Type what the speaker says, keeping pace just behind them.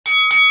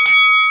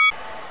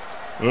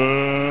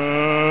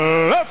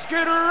Let's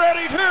get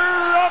ready to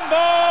rumble!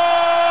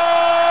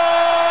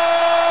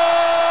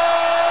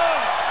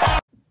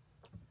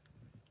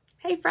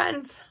 Hey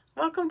friends,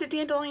 welcome to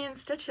Dandelion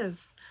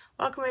Stitches.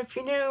 Welcome if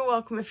you're new,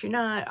 welcome if you're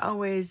not.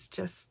 Always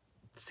just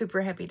super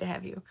happy to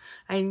have you.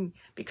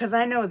 Because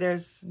I know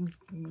there's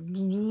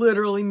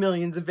literally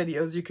millions of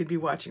videos you could be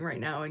watching right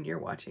now and you're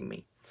watching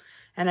me.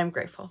 And I'm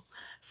grateful.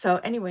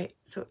 So anyway,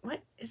 so what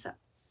is up?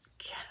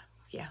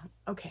 Yeah,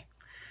 okay.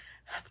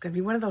 That's gonna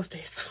be one of those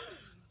days.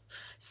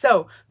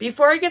 So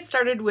before I get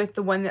started with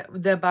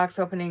the box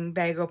opening,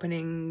 bag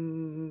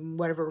opening,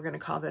 whatever we're gonna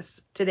call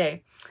this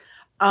today,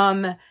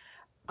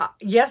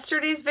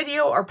 yesterday's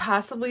video, or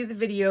possibly the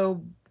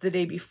video the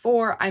day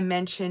before, I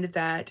mentioned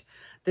that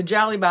the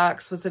Jolly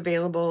Box was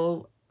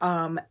available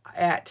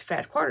at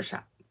Fat Quarter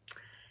Shop,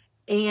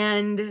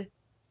 and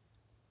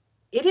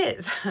it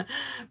is,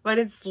 but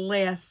it's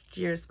last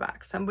year's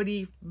box.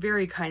 Somebody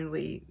very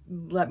kindly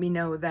let me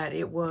know that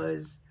it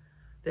was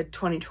the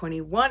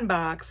 2021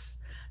 box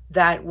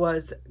that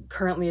was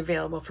currently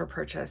available for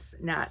purchase,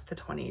 not the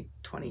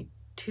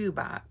 2022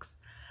 box.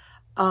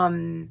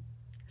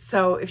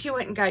 So if you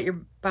went and got your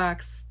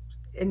box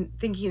and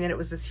thinking that it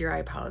was this year, I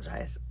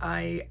apologize.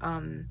 I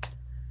don't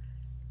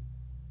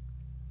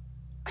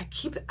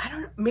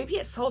know, maybe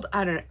it sold,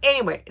 I don't know.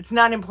 Anyway, it's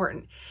not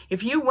important.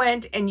 If you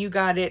went and you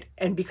got it,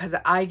 and because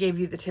I gave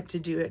you the tip to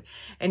do it,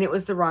 and it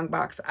was the wrong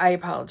box, I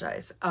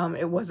apologize.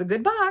 It was a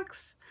good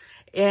box.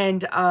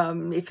 And I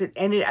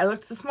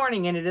looked this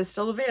morning and it is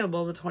still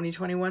available, the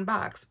 2021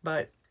 box,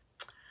 but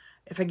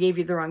if I gave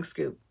you the wrong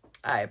scoop,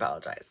 I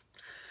apologize.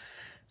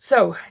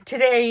 So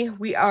today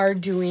we are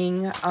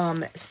doing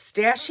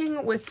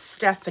Stashing with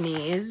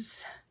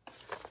Stephanie's.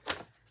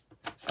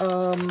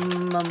 What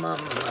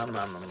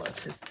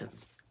is the?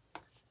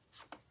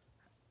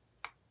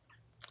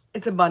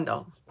 It's a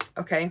bundle,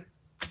 okay?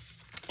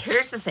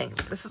 Here's the thing.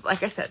 This is,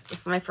 like I said,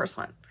 this is my first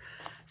one.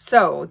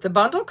 So the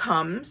bundle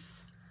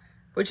comes,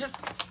 which is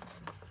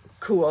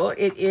cool.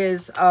 It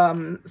is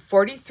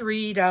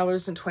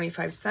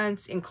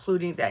 $43.25,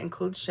 including, that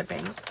includes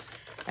shipping.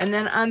 And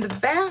then on the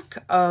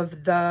back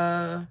of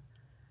the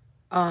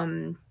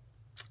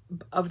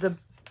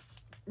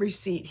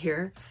receipt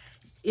here,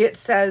 it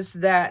says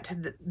that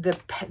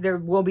there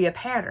will be a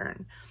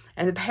pattern,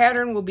 and the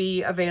pattern will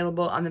be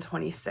available on the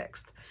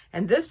 26th.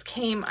 And this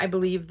came, I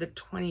believe, the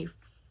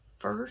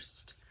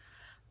 21st.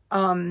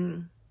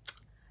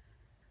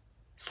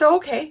 So,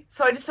 okay.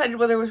 So I decided,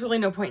 well, there was really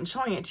no point in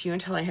showing it to you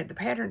until I had the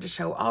pattern to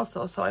show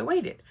also. So I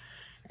waited.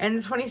 And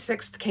the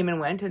 26th came and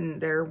went, and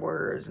there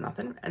was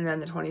nothing. And then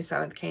the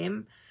 27th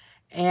came.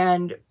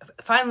 And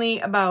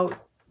finally, about,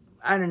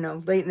 I don't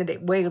know, late in the day,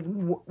 way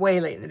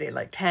late in the day,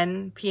 like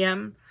 10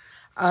 p.m.,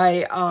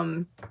 I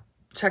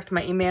checked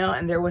my email,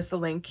 and there was the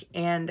link,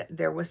 and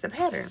there was the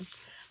pattern.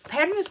 The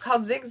pattern is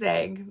called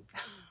Zigzag,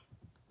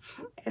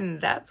 and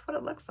that's what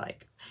it looks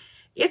like.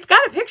 It's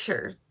got a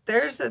picture.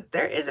 There is a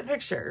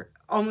picture,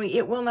 only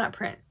it will not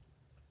print.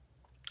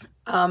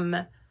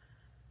 I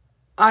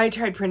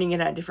tried printing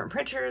it on different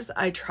printers.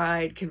 I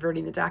tried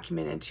converting the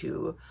document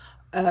into,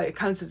 it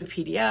comes as a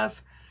PDF,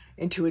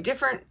 into a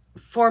different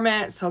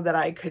format so that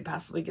I could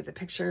possibly get the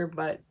picture,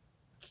 but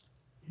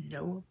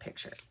no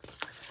picture.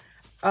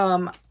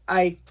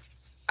 I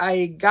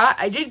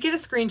did get a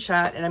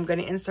screenshot, and I'm going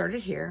to insert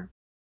it here.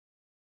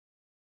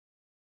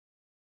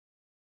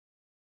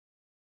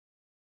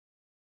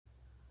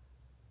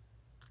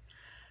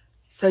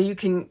 So you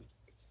can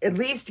at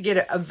least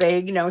get a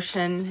vague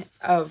notion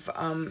of,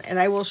 and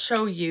I will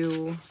show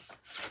you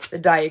the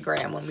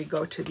diagram when we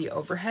go to the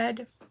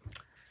overhead.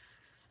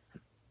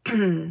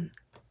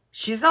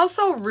 She's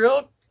also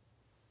real,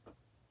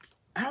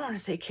 I don't want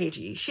to say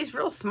cagey. She's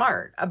real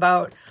smart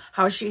about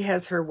how she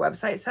has her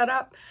website set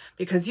up,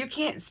 because you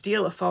can't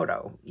steal a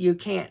photo. You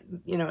can't,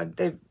 you know,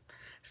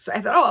 so I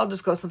thought, oh, I'll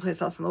just go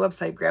someplace else on the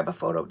website, grab a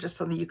photo just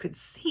so that you could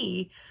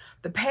see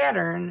the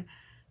pattern,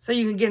 so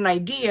you can get an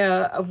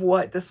idea of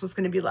what this was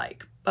going to be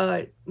like.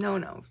 But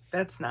no,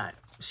 that's not.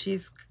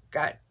 She's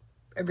got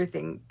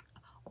everything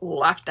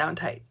locked down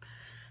tight.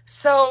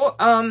 So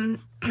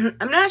I'm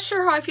not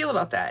sure how I feel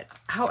about that.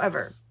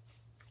 However,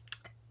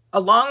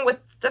 along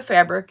with the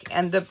fabric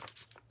and the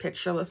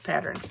pictureless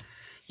pattern,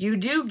 you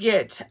do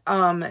get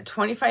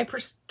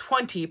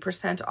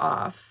 20%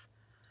 off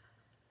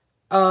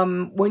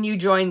when you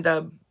join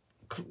the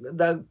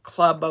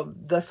club,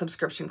 of the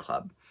subscription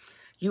club.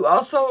 You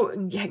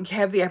also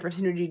have the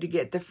opportunity to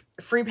get the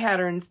free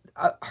patterns,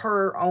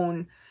 her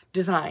own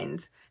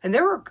designs. And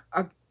there were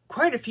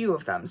quite a few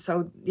of them.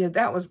 So yeah,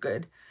 that was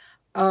good.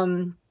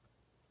 And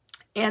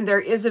there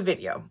is a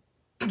video.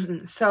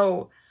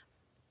 So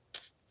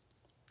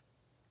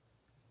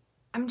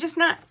I'm just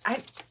not, I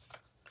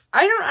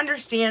don't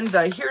understand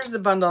here's the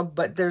bundle,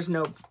 but there is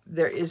no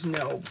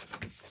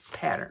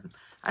pattern.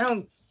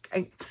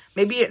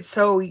 Maybe it's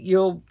so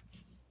you'll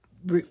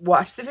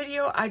watch the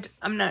video.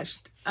 I'm not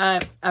sure.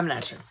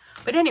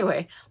 But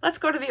anyway, let's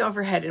go to the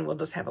overhead and we'll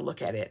just have a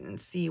look at it and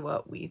see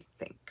what we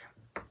think.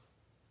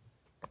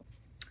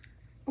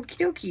 Okie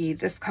dokie,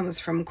 this comes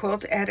from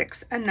Quilt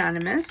Addicts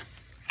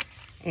Anonymous,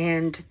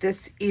 and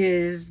this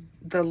is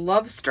the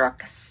Love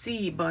Struck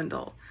C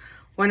bundle.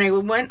 When I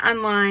went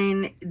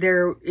online,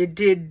 it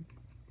did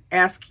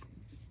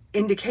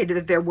indicated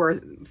that there were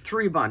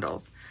 3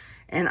 bundles,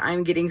 and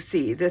I'm getting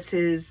C. This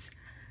is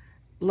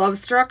Love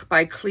Struck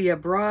by Clea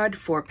Broad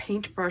for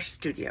Paintbrush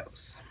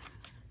Studios.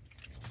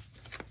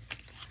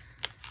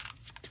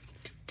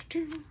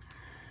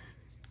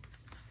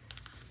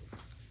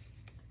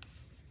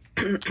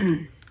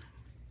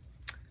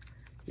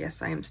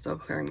 Yes, I am still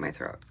clearing my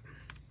throat.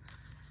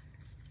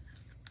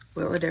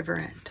 Will it ever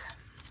end?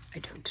 I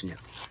don't know.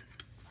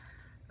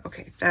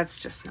 Okay,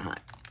 that's just not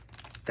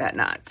that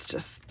nuts.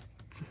 Just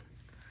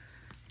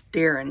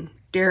daring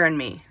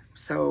me.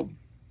 So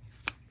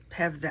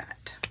have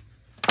that.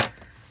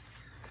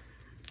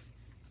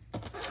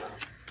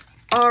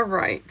 All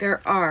right,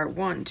 there are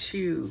 1,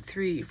 2,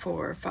 3,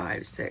 4,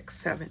 5, 6,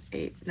 7,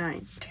 8,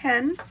 9,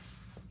 10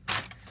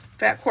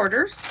 fat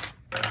quarters.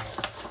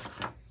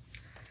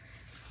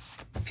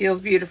 Feels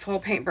beautiful.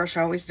 Paintbrush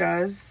always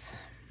does.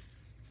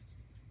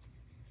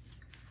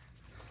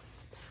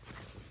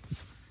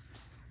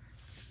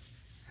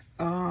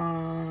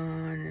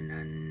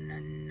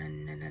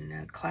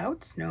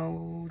 Clouds?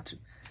 No.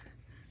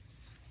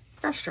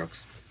 Brush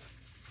strokes.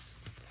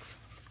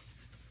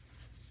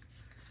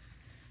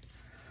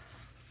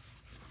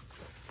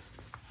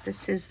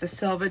 This is the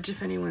selvage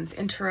if anyone's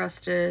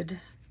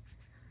interested.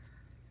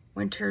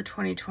 Winter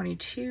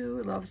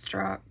 2022, Love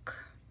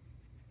Struck.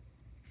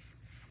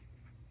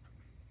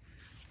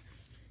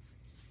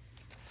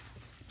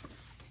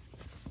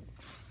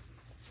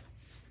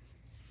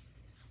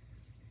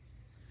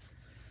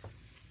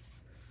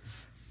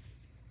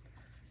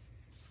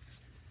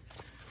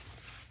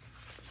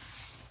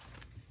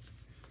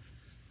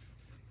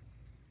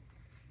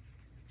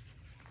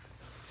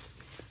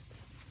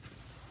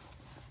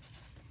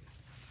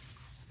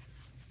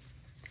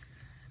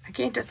 I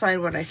can't decide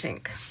what I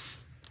think.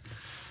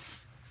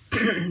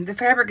 The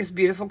fabric is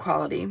beautiful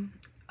quality.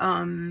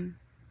 I'm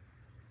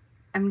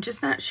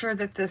just not sure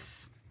that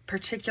this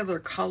particular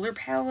color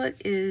palette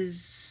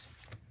is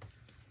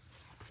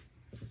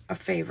a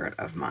favorite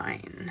of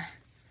mine.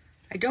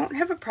 I don't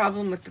have a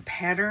problem with the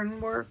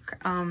pattern work.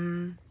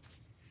 You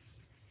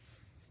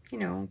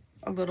know,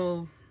 a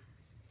little,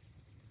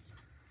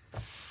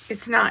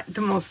 it's not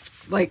the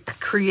most like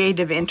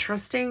creative,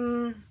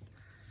 interesting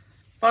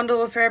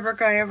bundle of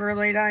fabric I ever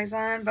laid eyes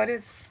on, but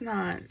it's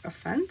not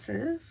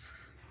offensive.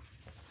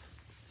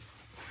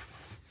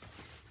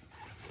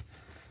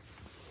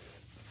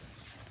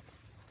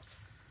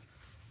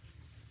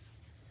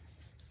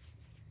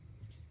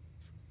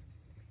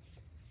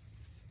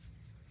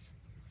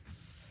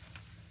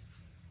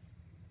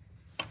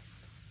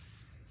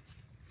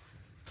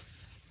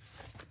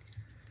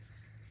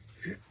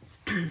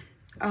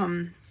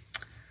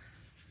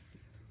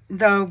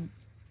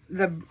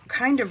 The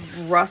kind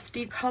of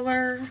rusty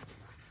color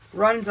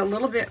runs a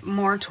little bit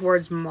more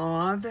towards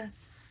mauve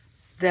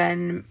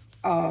than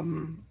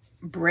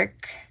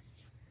brick.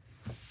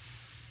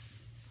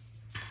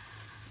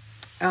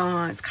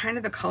 It's kind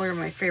of the color of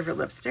my favorite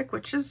lipstick,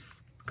 which is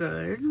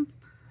good.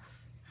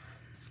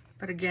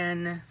 But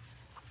again,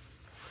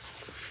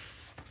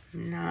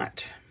 my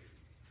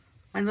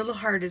little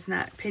heart is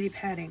not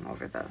pity-patting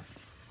over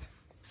this.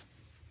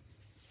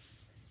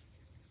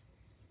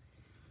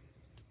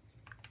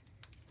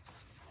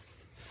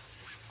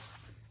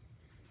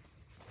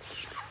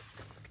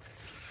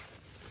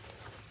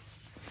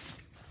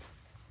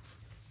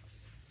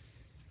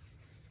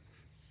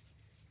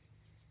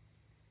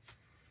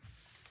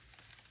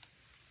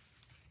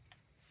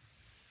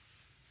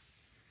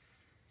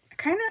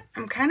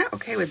 I'm kind of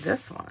okay with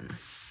this one.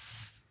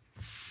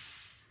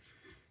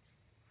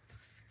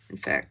 In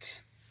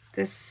fact,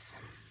 this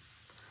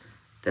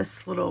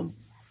little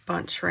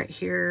bunch right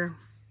here,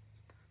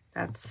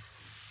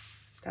 that's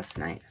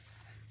nice.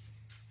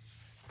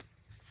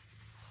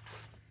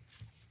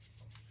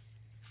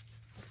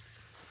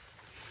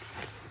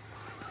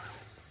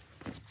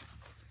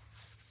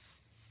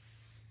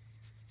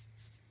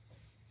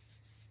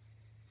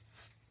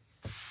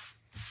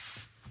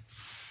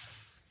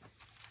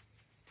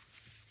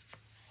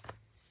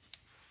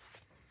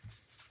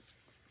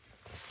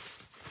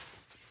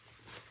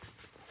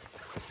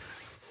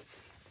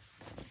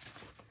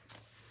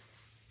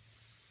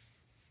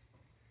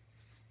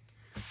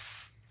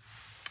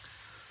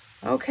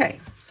 Okay,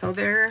 so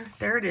there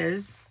it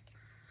is.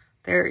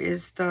 There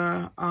is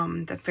the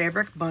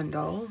fabric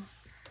bundle.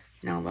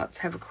 Now let's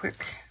have a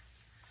quick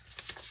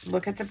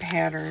look at the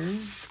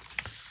pattern.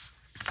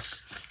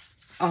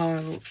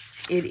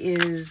 It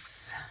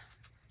is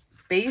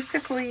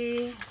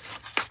basically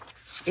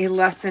a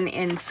lesson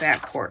in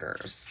fat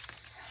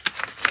quarters.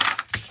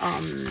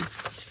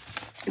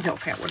 No,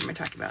 what am I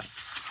talking about?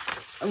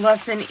 A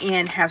lesson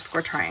in half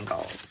square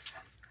triangles.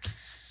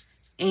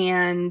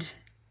 And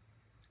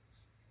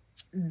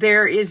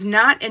there is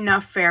not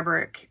enough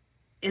fabric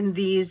in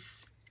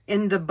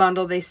the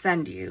bundle they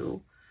send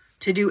you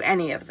to do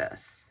any of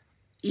this.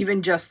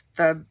 Even just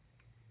the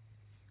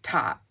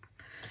top.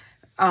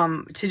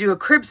 To do a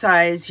crib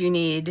size, you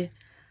need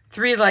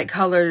 3 light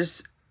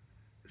colors,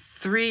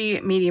 3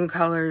 medium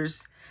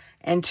colors,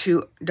 and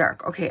 2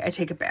 dark. Okay, I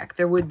take it back.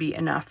 There would be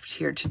enough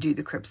here to do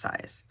the crib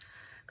size,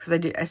 because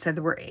I said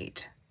there were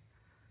 8.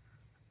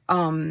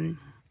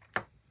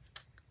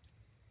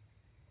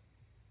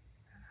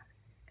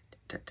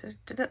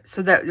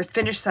 So that the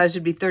finished size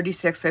would be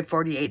 36 by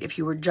 48 if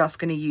you were just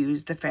going to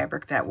use the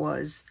fabric that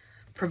was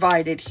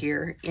provided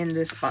here in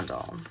this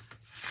bundle.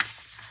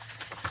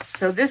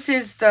 So this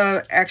is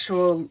the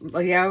actual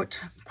layout,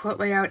 quilt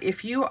layout.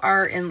 If you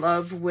are in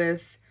love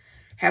with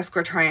half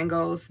square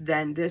triangles,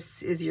 then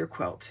this is your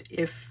quilt.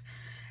 If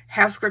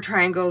half square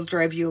triangles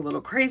drive you a little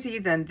crazy,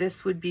 then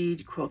this would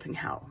be quilting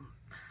hell.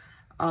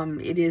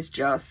 It is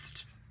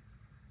just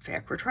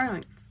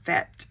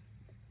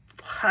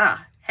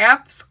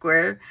half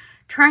square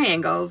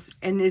triangles,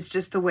 and it's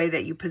just the way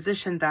that you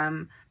position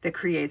them that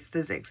creates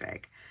the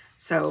zigzag.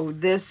 So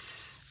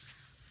this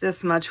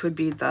much would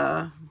be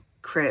the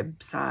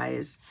crib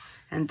size,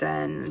 and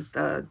then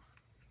the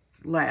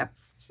lap,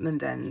 and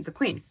then the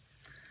queen.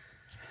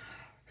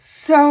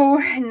 So,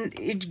 and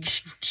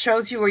it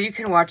shows you where you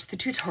can watch the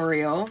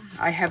tutorial.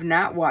 I have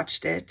not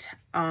watched it.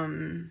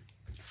 I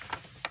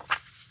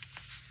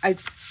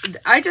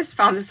just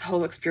found this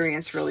whole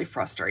experience really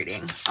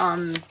frustrating.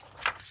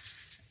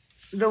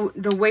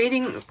 The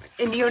waiting,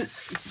 and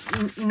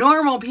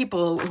normal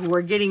people who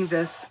are getting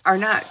this are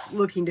not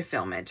looking to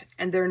film it,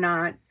 and they're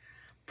not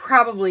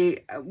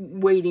probably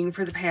waiting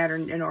for the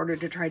pattern in order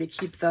to try to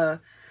keep the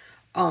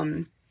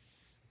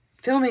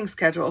filming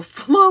schedule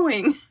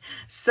flowing.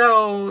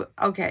 So,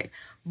 okay.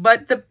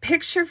 But the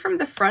picture from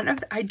the front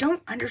of I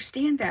don't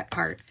understand that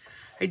part.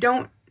 I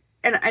don't,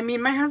 and I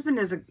mean, my husband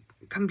is a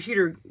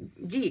computer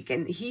geek,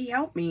 and he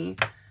helped me.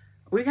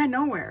 We got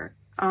nowhere.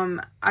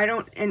 I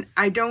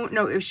don't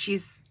know if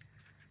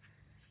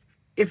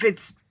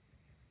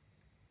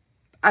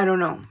I don't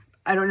know.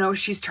 I don't know if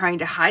she's trying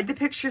to hide the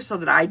picture so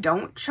that I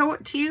don't show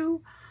it to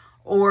you,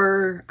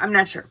 or I'm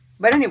not sure.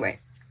 But anyway,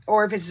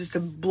 or if it's just a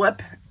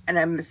blip and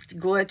a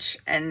glitch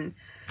and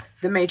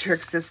the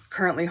matrix is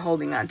currently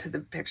holding on to the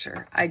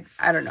picture. I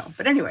don't know.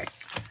 But anyway,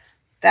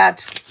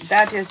 that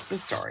is the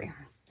story.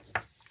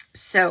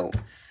 So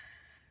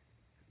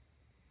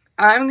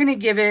I'm going to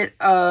give it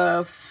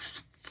a...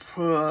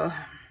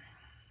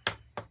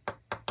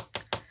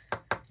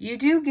 you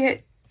do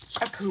get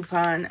a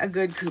coupon, a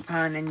good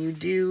coupon, and you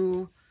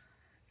do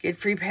get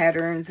free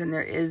patterns, and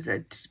there is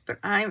but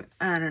I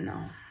don't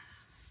know.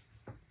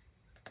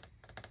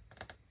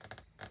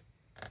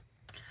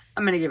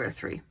 I'm going to give it a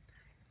 3.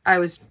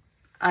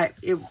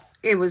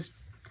 It was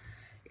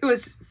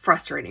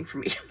frustrating for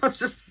me. Let's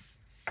just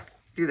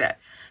do that.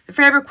 The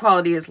fabric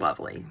quality is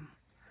lovely.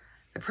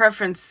 The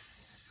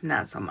preference,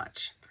 not so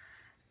much.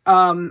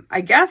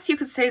 I guess you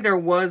could say there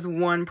was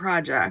one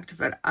project,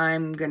 but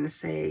I'm going to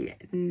say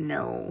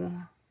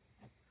no.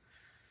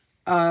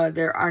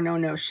 There are no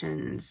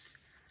notions.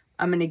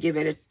 I'm going to give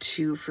it a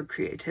 2 for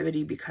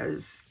creativity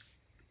because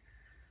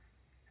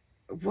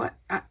what?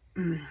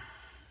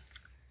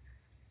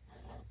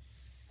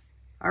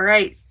 All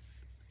right.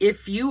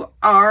 If you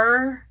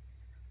are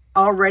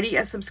already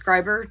a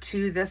subscriber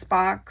to this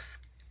box,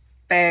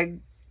 bag,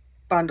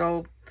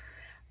 bundle,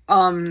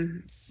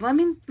 let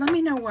me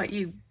know what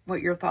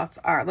your thoughts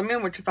are. Let me know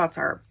what your thoughts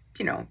are,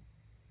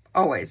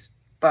 always.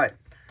 But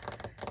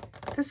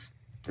this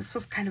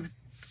was kind of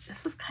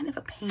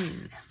a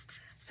pain.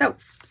 So,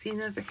 see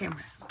you at the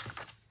camera.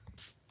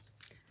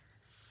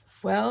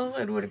 Well,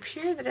 it would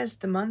appear that as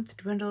the month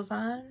dwindles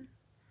on,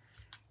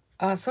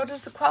 so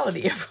does the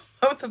quality of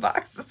both the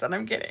boxes that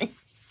I'm getting.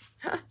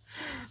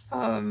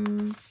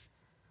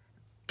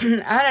 I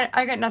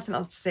got nothing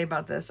else to say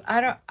about this.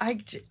 I don't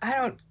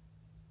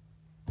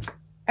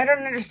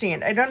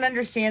understand. I don't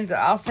understand that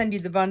I'll send you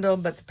the bundle,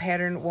 but the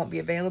pattern won't be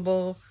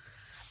available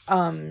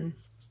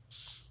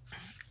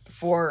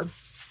for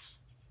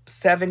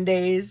 7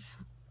 days.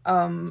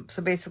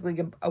 So basically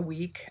a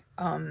week.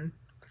 The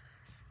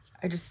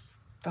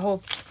whole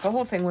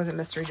thing was a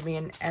mystery to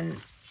me, and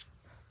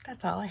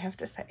that's all I have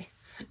to say.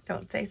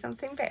 Don't say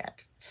something bad.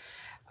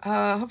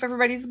 Hope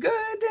everybody's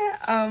good.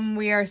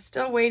 We are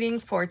still waiting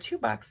for 2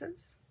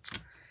 boxes.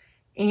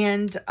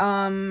 And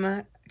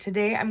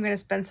today I'm going to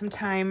spend some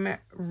time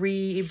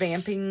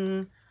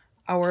revamping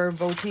our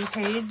voting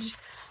page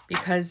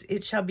because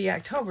it shall be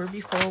October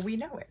before we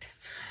know it.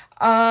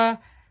 I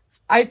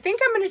think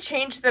I'm going to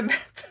change the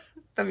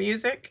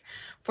music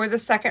for the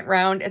second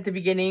round at the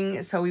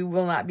beginning, so we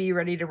will not be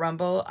ready to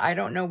rumble. I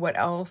don't know what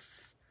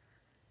else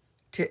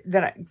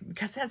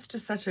because that's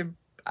just such a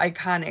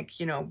iconic,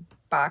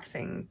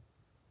 boxing.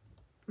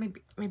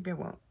 Maybe I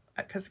won't,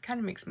 because it kind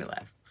of makes me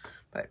laugh.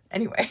 But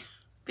anyway,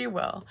 be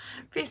well,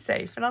 be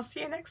safe, and I'll see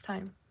you next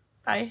time.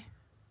 Bye.